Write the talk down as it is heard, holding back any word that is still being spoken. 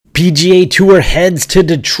PGA Tour heads to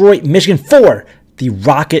Detroit, Michigan for the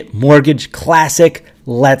Rocket Mortgage Classic.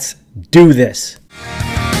 Let's do this.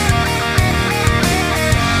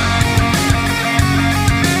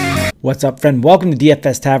 What's up, friend? Welcome to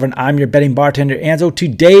DFS Tavern. I'm your betting bartender, Anzo.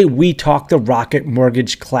 Today, we talk the Rocket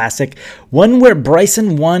Mortgage Classic, one where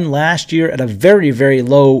Bryson won last year at a very, very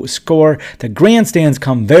low score. The grandstands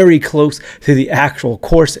come very close to the actual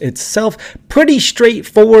course itself. Pretty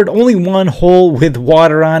straightforward, only one hole with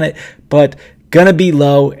water on it, but gonna be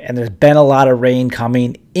low, and there's been a lot of rain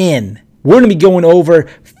coming in. We're going to be going over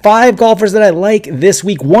 5 golfers that I like this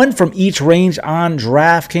week, one from each range on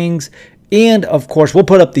DraftKings. And, of course, we'll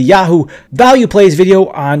put up the Yahoo Value Plays video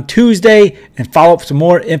on Tuesday and follow up some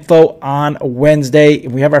more info on Wednesday.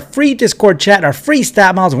 And we have our free Discord chat and our free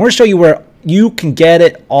stat models, and we're going to show you where you can get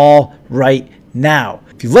it all right now.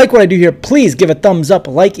 If you like what I do here, please give a thumbs up,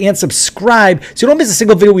 like, and subscribe so you don't miss a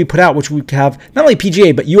single video we put out, which we have not only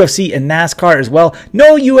PGA, but UFC and NASCAR as well.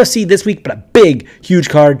 No UFC this week, but a big, huge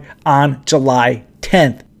card on July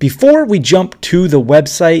 10th. Before we jump to the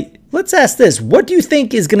website, let's ask this. What do you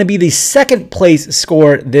think is going to be the second place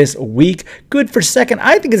score this week? Good for second.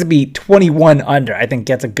 I think it's going to be 21 under. I think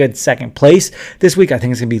gets a good second place this week. I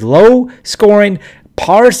think it's going to be low scoring,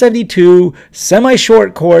 par 72,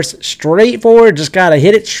 semi-short course, straightforward. Just got to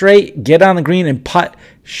hit it straight, get on the green, and putt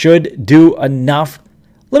should do enough.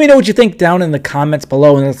 Let me know what you think down in the comments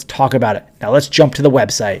below, and let's talk about it. Now let's jump to the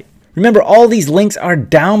website. Remember, all these links are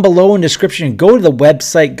down below in the description. Go to the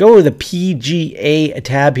website, go to the PGA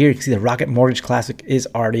tab here. You can see the Rocket Mortgage Classic is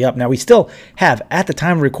already up. Now, we still have, at the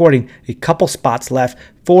time of recording, a couple spots left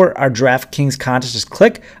for our DraftKings contest. Just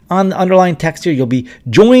click on the underlying text here. You'll be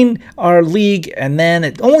join our league, and then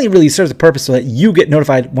it only really serves the purpose so that you get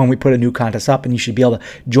notified when we put a new contest up, and you should be able to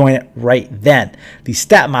join it right then. The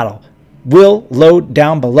stat model will load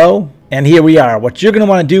down below. And here we are. What you're going to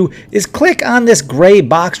want to do is click on this gray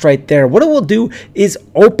box right there. What it will do is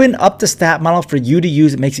open up the stat model for you to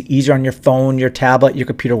use. It makes it easier on your phone, your tablet, your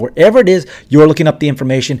computer, wherever it is you're looking up the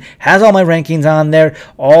information. Has all my rankings on there,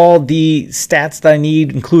 all the stats that I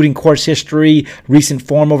need, including course history, recent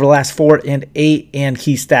form over the last 4 and 8, and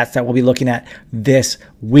key stats that we'll be looking at this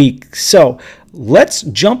week. So let's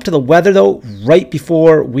jump to the weather, though, right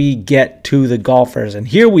before we get to the golfers. And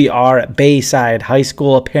here we are at Bayside High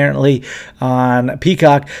School, apparently on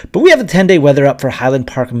Peacock. But we have the 10-day weather up for Highland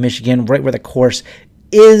Park, Michigan, right where the course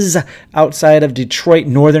is outside of Detroit,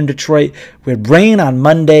 northern Detroit. We had rain on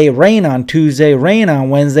Monday, rain on Tuesday, rain on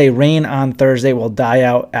Wednesday, rain on Thursday. Will die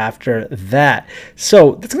out after that.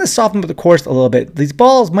 So that's going to soften up the course a little bit. These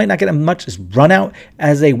balls might not get as much as run out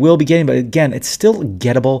as they will be getting, but again, it's still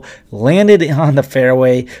gettable. Landed on the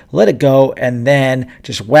fairway, let it go, and then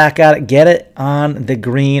just whack at it, get it on the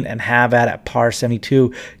green, and have at it. Par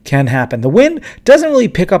 72 can happen. The wind doesn't really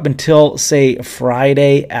pick up until, say,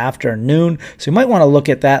 Friday afternoon, so you might want to look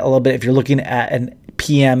at that a little bit. If you're looking at an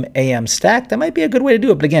PM AM stack, that might be a good way to do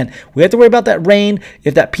it. But again, we have to worry about that rain.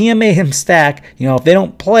 If that PM AM stack, if they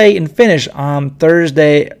don't play and finish on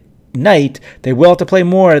Thursday night, they will have to play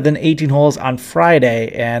more than 18 holes on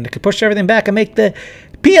Friday, and it could push everything back and make the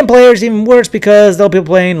PM players even worse because they'll be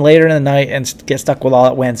playing later in the night and get stuck with all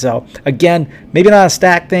that wind. So again, maybe not a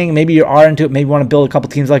stack thing. Maybe you are into it. Maybe you want to build a couple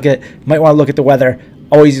teams like it. You might want to look at the weather.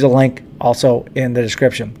 Always use a link also in the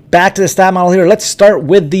description. Back to the stat model here. Let's start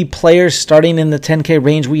with the players starting in the 10K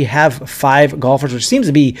range. We have 5 golfers, which seems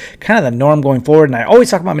to be kind of the norm going forward. And I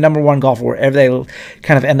always talk about my number 1 golfer wherever they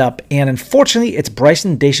kind of end up. And unfortunately, it's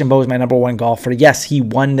Bryson DeChambeau is my number 1 golfer. Yes, he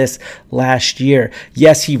won this last year.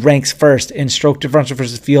 Yes, he ranks first in stroke differential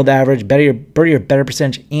versus field average, birdie or better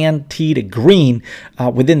percentage, and tee to green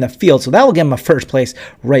within the field. So that will give him a first place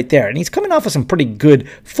right there. And he's coming off of some pretty good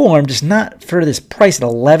form, just not for this price at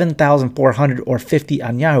 11,400 or 50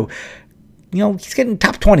 on Yahoo. He's getting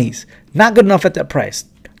top 20s. Not good enough at that price.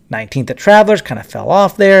 19th at Travelers, kind of fell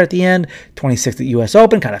off there at the end. 26th at US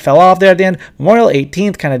Open, kind of fell off there at the end. Memorial,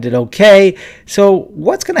 18th, kind of did okay. So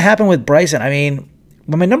what's going to happen with Bryson? I mean,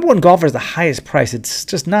 when my number 1 golfer is the highest price, it's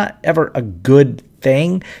just not ever a good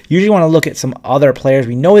thing. Usually want to look at some other players.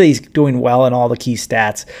 We know that he's doing well in all the key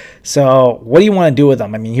stats. So what do you want to do with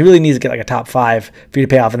him? I mean, he really needs to get like a top 5 for you to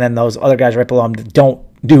pay off, and then those other guys right below him don't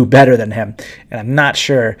do better than him. And I'm not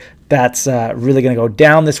sure that's really going to go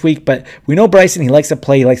down this week. But we know Bryson, he likes to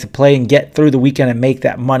play. He likes to play and get through the weekend and make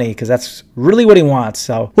that money because that's really what he wants.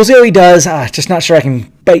 So we'll see how he does. Just not sure I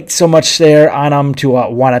can bite so much there on him to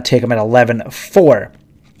want to take him at 11-4.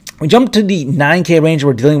 We jump to the 9K range.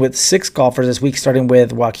 We're dealing with 6 golfers this week, starting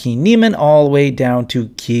with Joaquin Niemann all the way down to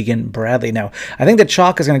Keegan Bradley. Now, I think the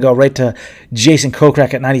chalk is going to go right to Jason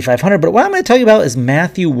Kokrak at 9,500, but what I'm going to tell you about is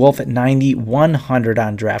Matthew Wolff at 9,100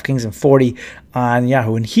 on DraftKings and 40 on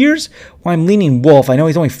Yahoo. And here's why I'm leaning Wolff. I know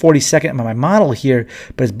he's only 42nd on my model here,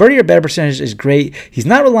 but his birdie or better percentage is great. He's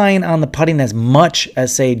not relying on the putting as much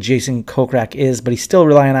as, say, Jason Kokrak is, but he's still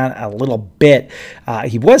relying on it a little bit.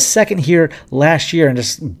 He was second here last year and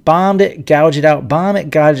just bombed it, gouged it out,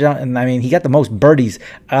 and I mean, he got the most birdies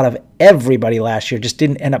out of everybody last year, just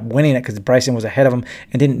didn't end up winning it because Bryson was ahead of him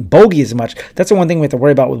and didn't bogey as much. That's the one thing we have to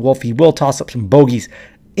worry about with Wolff. He will toss up some bogeys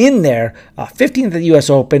in there. 15th at the U.S.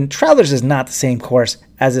 Open. Travelers is not the same course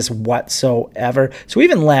as this whatsoever. So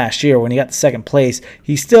even last year when he got the second place,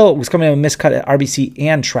 he still was coming in a miscut at RBC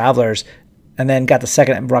and Travelers, and then got the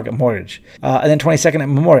second at Rocket Mortgage, and then 22nd at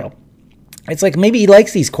Memorial. It's like maybe he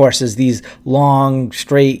likes these courses, these long,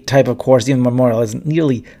 straight type of course. Even Memorial isn't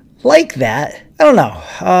nearly like that. I don't know.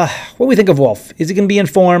 What do we think of Wolff? Is he going to be in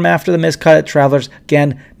form after the miscut at Travelers?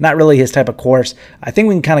 Again, not really his type of course. I think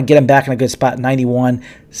we can kind of get him back in a good spot, 91.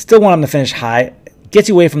 Still want him to finish high. Gets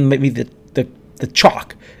you away from maybe the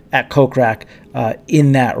chalk at Kokrak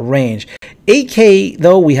in that range. 8K,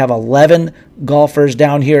 though, we have 11 golfers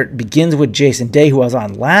down here. It begins with Jason Day, who I was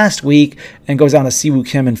on last week, and goes down to Siwoo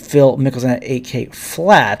Kim and Phil Mickelson at 8K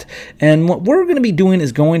flat. And what we're going to be doing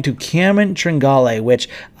is going to Cameron Tringale, which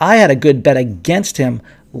I had a good bet against him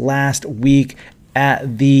last week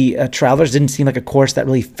at the Travelers. Didn't seem like a course that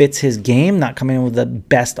really fits his game, not coming in with the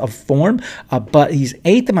best of form, but he's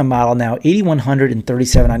 8th in my model now,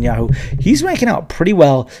 8,137 on Yahoo. He's ranking out pretty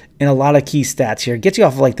well in a lot of key stats here. Gets you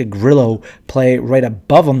off of like the Grillo play right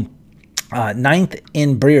above him. 9th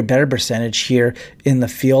in birdie or better percentage here in the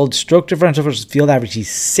field. Stroke differential versus field average, he's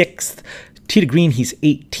 6th. Tee to green, he's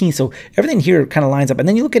 18th. So everything here kind of lines up. And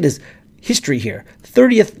then you look at his history here.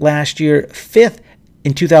 30th last year, 5th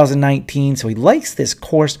in 2019, so he likes this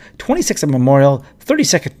course. 26th at Memorial,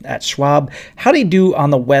 32nd at Schwab. How do you do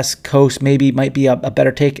on the West Coast? Maybe might be a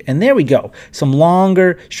better take. And there we go. Some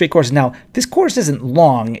longer straight courses. Now, this course isn't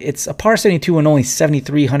long. It's a par 72 and only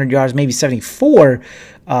 7,300 yards, maybe 74.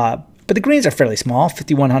 But the greens are fairly small,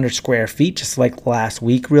 5,100 square feet, just like last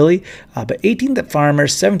week, really. But 18th at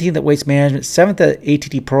Farmers, 17th at Waste Management, 7th at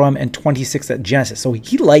ATT Pro-Am, and 26th at Genesis. So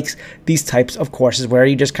he likes these types of courses where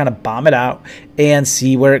you just kind of bomb it out and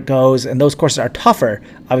see where it goes. And those courses are tougher,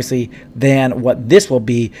 obviously, than what this will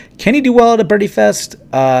be. Can he do well at a Birdie Fest?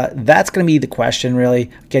 That's going to be the question,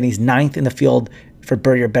 really. Again, he's 9th in the field for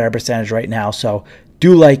birdie or better percentage right now. So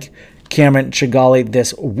do like Cameron Tringale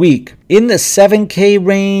this week. In the 7K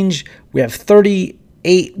range, we have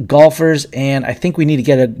 38 golfers, and I think we need to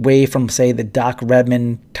get away from, say, the Doc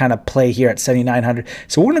Redman kind of play here at 7,900.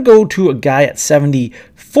 So we're going to go to a guy at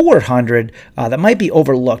 7,400 that might be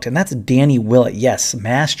overlooked, and that's Danny Willett. Yes,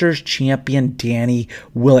 Masters champion Danny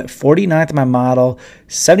Willett, 49th in my model,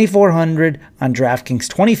 7,400 on DraftKings,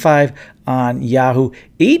 25 on Yahoo,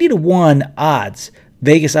 80-1 odds,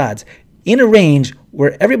 Vegas odds, in a range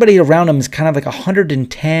where everybody around him is kind of like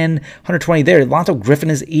 110, 120 there. Lonzo Griffin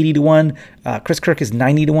is 80-1. Chris Kirk is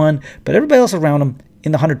 90-1. But everybody else around him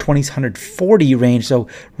in the 120s, 140 range. So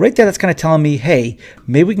right there, that's kind of telling me, hey,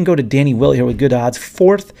 maybe we can go to Danny Willett here with good odds.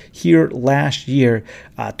 4th here last year.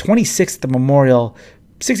 26th at the Memorial.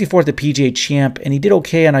 64th at PGA Champ, and he did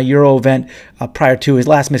okay on a Euro event prior to. His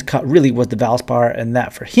last miscut really was the Valspar, and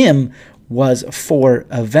that for him was 4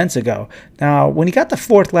 events ago. Now, when he got the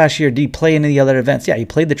 4th last year, did he play any of the other events? Yeah, he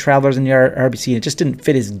played the Travelers in the RBC, and it just didn't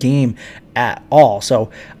fit his game at all. So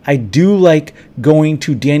I do like going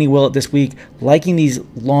to Danny Willett this week, liking these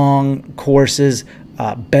long courses,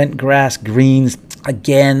 bent grass greens.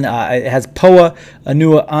 Again, it has Poa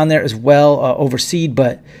Anua on there as well, overseed,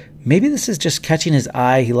 but maybe this is just catching his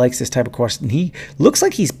eye. He likes this type of course, and he looks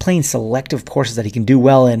like he's playing selective courses that he can do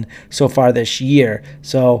well in so far this year.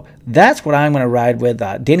 So that's what I'm going to ride with.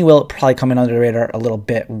 Danny Willett probably coming under the radar a little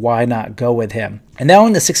bit. Why not go with him? And now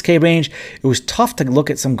in the 6K range, it was tough to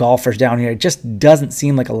look at some golfers down here. It just doesn't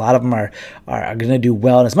seem like a lot of them are going to do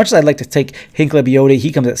well. And as much as I'd like to take Hinckley Biota,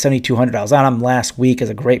 he comes at 7,200. I was on him last week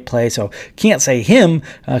as a great play, so can't say him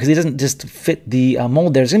because he doesn't just fit the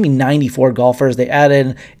mold. There's going to be 94 golfers. They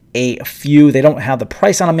added a few. They don't have the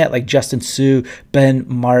price on them yet, like Justin Suh, Ben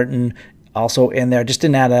Martin, also in there. Just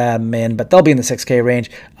didn't add them in, but they'll be in the 6K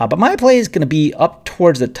range. But my play is going to be up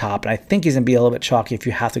towards the top, and I think he's going to be a little bit chalky if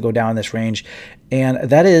you have to go down this range, and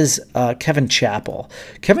that is Kevin Chappell.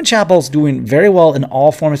 Kevin Chappell's doing very well in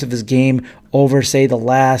all formats of his game over, say, the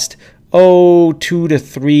last 2 to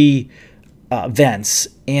 3 vents,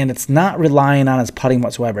 and it's not relying on his putting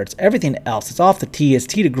whatsoever. It's everything else. It's off the tee. It's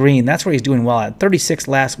tee to green. That's where he's doing well at. 36th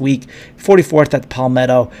last week, 44th at the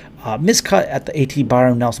Palmetto, miscut at the AT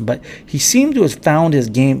Byron Nelson, but he seemed to have found his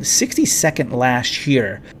game 62nd last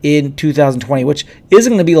year in 2020, which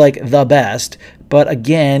isn't going to be like the best. But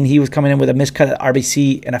again, he was coming in with a miscut at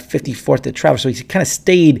RBC and a 54th at Traverse. So he kind of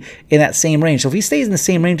stayed in that same range. So if he stays in the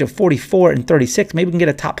same range of 44 and 36, maybe we can get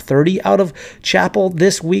a top 30 out of Chappell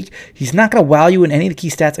this week. He's not going to wow you in any of the key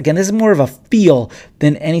stats. Again, this is more of a feel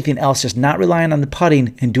than anything else, just not relying on the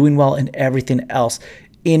putting and doing well in everything else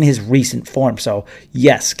in his recent form. So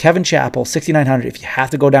yes, Kevin Chappell, 6,900. If you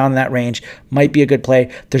have to go down in that range, might be a good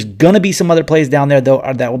play. There's going to be some other plays down there, though,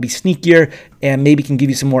 that will be sneakier and maybe can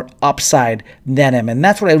give you some more upside than him. And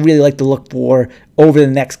that's what I really like to look for over the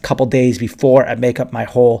next couple days before I make up my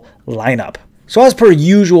whole lineup. So as per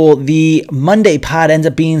usual, the Monday pod ends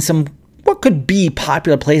up being some what could be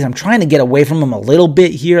popular plays. I'm trying to get away from them a little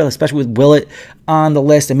bit here, especially with Willett on the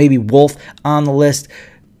list and maybe Wolf on the list.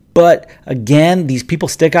 But again, these people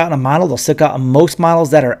stick out in a model. They'll stick out in most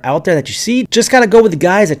models that are out there that you see. Just got to go with the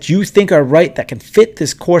guys that you think are right, that can fit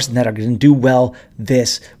this course, and that are going to do well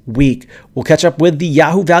this week. We'll catch up with the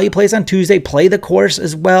Yahoo Value Plays on Tuesday. Play the course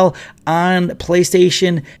as well on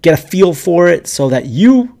PlayStation. Get a feel for it so that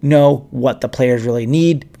you know what the players really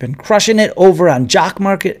need. Been crushing it over on Jock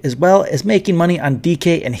Market as well as making money on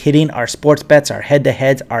DK and hitting our sports bets, our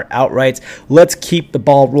head-to-heads, our outrights. Let's keep the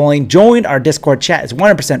ball rolling. Join our Discord chat. It's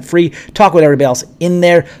 100% free. Talk with everybody else in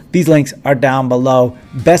there. These links are down below.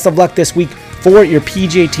 Best of luck this week for your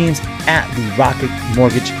PGA teams at the Rocket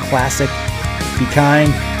Mortgage Classic. Be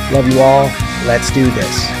kind. Love you all. Let's do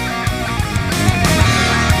this.